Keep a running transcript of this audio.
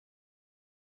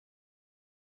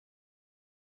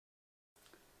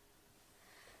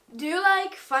Do you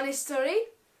like funny story?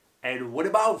 And what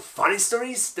about funny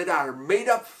stories that are made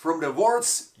up from the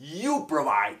words you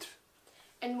provide?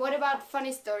 And what about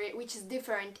funny story which is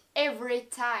different every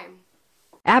time?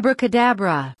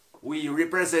 Abracadabra. We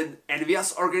represent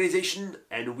Envia's organization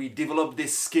and we develop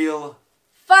this skill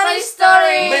Funny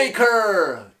story!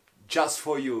 Maker! Just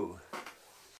for you.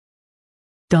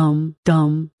 Dum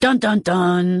dum dun dun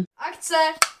dun.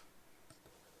 Akce!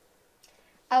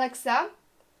 Alexa,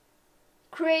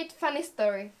 create funny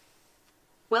story.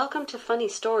 Welcome to Funny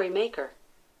Story Maker.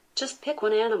 Just pick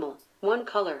one animal, one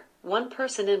color, one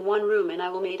person in one room and I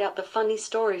will make up a funny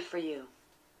story for you.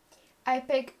 I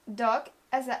pick dog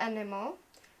as an animal,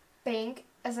 pink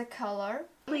as a color.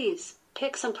 Please,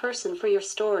 pick some person for your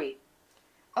story.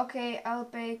 Okay, I'll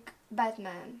pick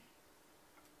Batman.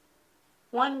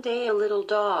 One day a little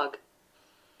dog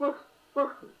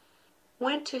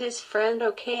went to his friend.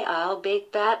 Okay, I'll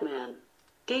bake Batman.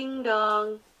 Ding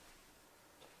dong.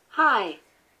 Hi.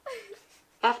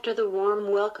 After the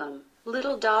warm welcome,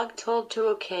 little dog told to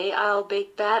okay, I'll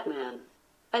bake Batman.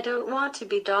 I don't want to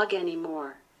be dog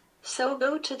anymore. So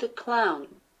go to the clown.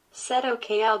 Said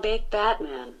okay, I'll bake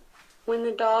Batman. When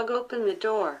the dog opened the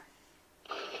door,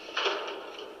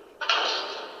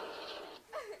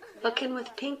 looking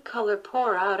with pink color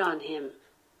pour out on him.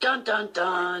 Dun dun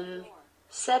dun.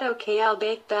 Said okay, I'll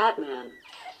bake Batman.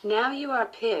 Now you are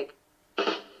pig.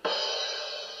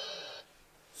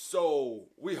 So,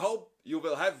 we hope you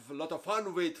will have a lot of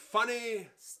fun with Funny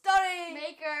Story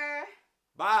Maker!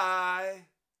 Bye!